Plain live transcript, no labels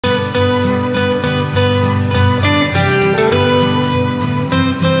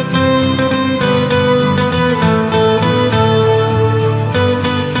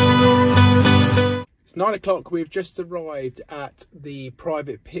9 o'clock, we've just arrived at the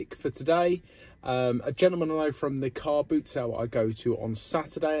private pick for today. A gentleman I know from the car boot sale I go to on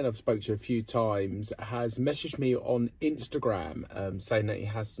Saturday, and I've spoken to a few times, has messaged me on Instagram saying that he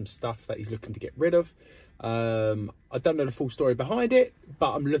has some stuff that he's looking to get rid of. I don't know the full story behind it,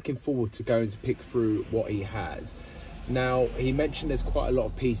 but I'm looking forward to going to pick through what he has. Now, he mentioned there's quite a lot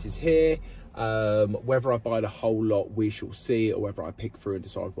of pieces here. Whether I buy the whole lot, we shall see, or whether I pick through and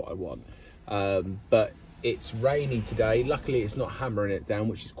decide what I want. But it's rainy today. Luckily, it's not hammering it down,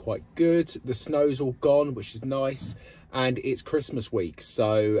 which is quite good. The snow's all gone, which is nice. And it's Christmas week,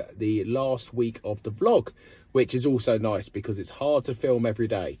 so the last week of the vlog, which is also nice because it's hard to film every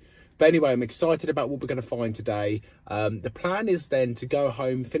day. But anyway, I'm excited about what we're going to find today. The plan is then to go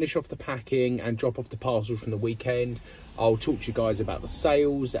home, finish off the packing and drop off the parcels from the weekend. I'll talk to you guys about the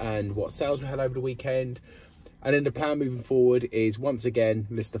sales and what sales we had over the weekend. And then the plan moving forward is, once again,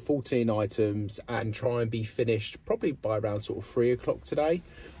 list the 14 items and try and be finished probably by around sort of 3 o'clock today.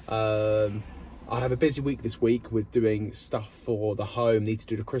 I have a busy week this week with doing stuff for the home. Need to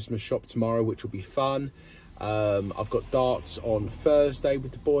do the Christmas shop tomorrow, which will be fun. I've got darts on Thursday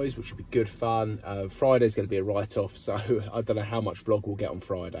with the boys, which will be good fun. Friday's going to be a write-off, so I don't know how much vlog we'll get on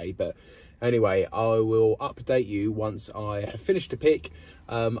Friday. But anyway, I will update you once I have finished the pick.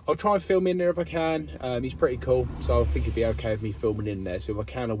 I'll try and film in there if I can. He's pretty cool, so I think it'd be okay with me filming in there. So if I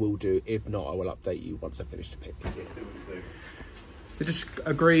can, I will do. If not, I will update you once I finish the pick. So just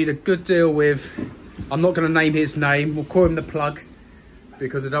agreed a good deal with, I'm not going to name his name, we'll call him the plug,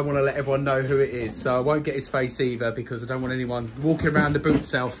 because I don't want to let everyone know who it is. So I won't get his face either, because I don't want anyone walking around the boot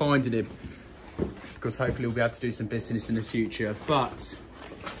sale finding him, because hopefully we'll be able to do some business in the future. But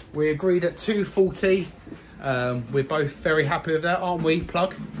we agreed at 240. We're both very happy with that, aren't we,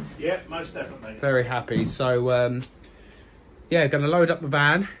 plug? Yeah, most definitely. Very happy. So yeah, going to load up the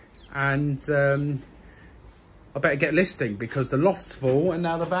van, and I better get listing, because the loft's full and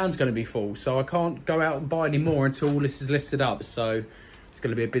now the van's going to be full. So I can't go out and buy any more until all this is listed up. So it's going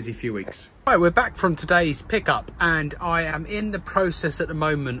to be a busy few weeks. Right, we're back from today's pickup, and I am in the process at the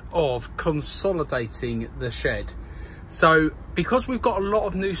moment of consolidating the shed. So because we've got a lot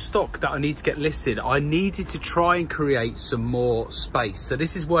of new stock that I need to get listed, I needed to try and create some more space. So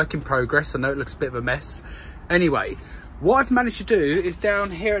this is work in progress. I know it looks a bit of a mess. Anyway, what I've managed to do is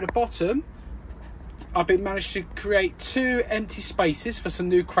down here at the bottom, I've managed to create 2 empty spaces for some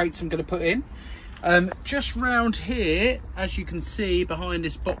new crates I'm going to put in. Just round here, as you can see behind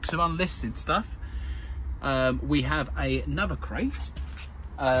this box of unlisted stuff, we have another crate.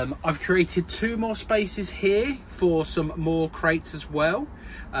 I've created 2 more spaces here for some more crates as well.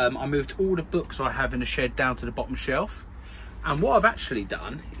 I moved all the books I have in the shed down to the bottom shelf. And what I've actually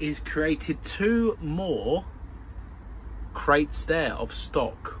done is created 2 more crates there of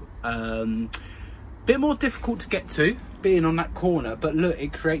stock. Bit more difficult to get to, being on that corner, but look,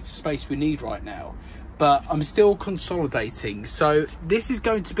 it creates the space we need right now. But I'm still consolidating. So this is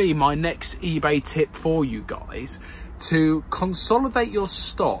going to be my next eBay tip for you guys, to consolidate your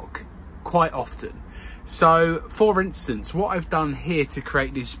stock quite often. So for instance, what I've done here to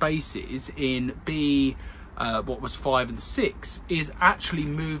create these spaces in what was 5 and 6 is actually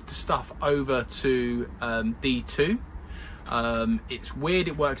move the stuff over to D2. It's weird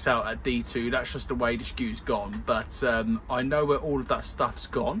it works out at D2, that's just the way the SKU's gone, but I know where all of that stuff's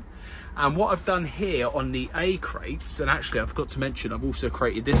gone. And what I've done here on the A crates, and actually I forgot to mention I've also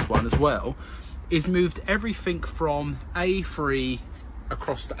created this one as well, is moved everything from A3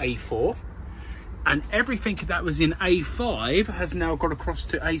 across to A4, and everything that was in A5 has now got across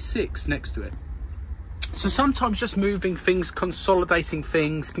to A6 next to it. So sometimes just moving things, consolidating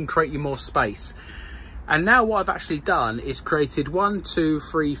things can create you more space. And now what I've actually done is created 1, 2,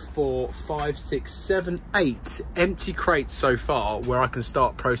 3, 4, 5, 6, 7, 8 empty crates so far where I can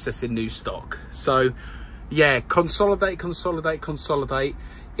start processing new stock. So yeah, consolidate, consolidate, consolidate.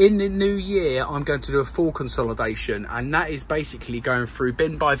 In the new year, I'm going to do a full consolidation, and that is basically going through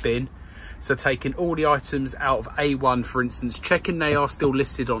bin by bin. So taking all the items out of A1, for instance, checking they are still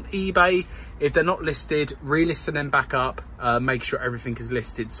listed on eBay. If they're not listed, relisting them back up, make sure everything is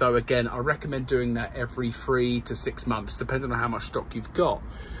listed. So again, I recommend doing that every 3 to 6 months, depending on how much stock you've got.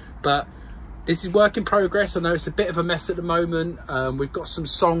 But this is work in progress. I know it's a bit of a mess at the moment. We've got some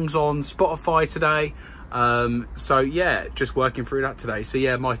songs on Spotify today. So yeah, just working through that today. So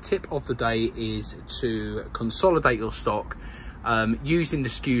yeah, my tip of the day is to consolidate your stock, using the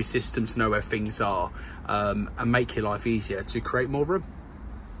SKU system to know where things are, and make your life easier to create more room.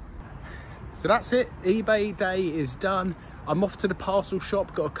 So that's it, eBay day is done. I'm off to the parcel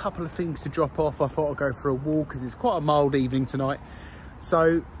shop, got a couple of things to drop off. I thought I'd go for a walk because it's quite a mild evening tonight.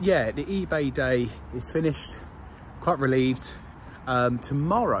 So yeah, the eBay day is finished. Quite relieved.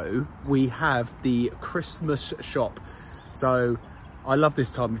 Tomorrow we have the Christmas shop. So I love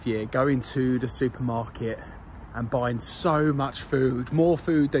this time of year, going to the supermarket and buying so much food, more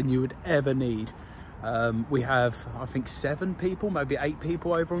food than you would ever need. We have, I think, 7 people, maybe 8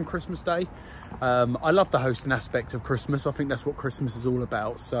 people over on Christmas Day. I love the hosting aspect of Christmas. I think that's what Christmas is all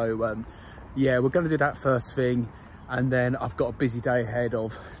about. So yeah, we're going to do that first thing. And then I've got a busy day ahead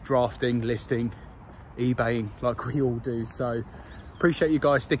of drafting, listing, eBaying like we all do. So appreciate you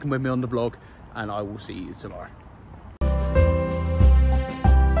guys sticking with me on the vlog, and I will see you tomorrow.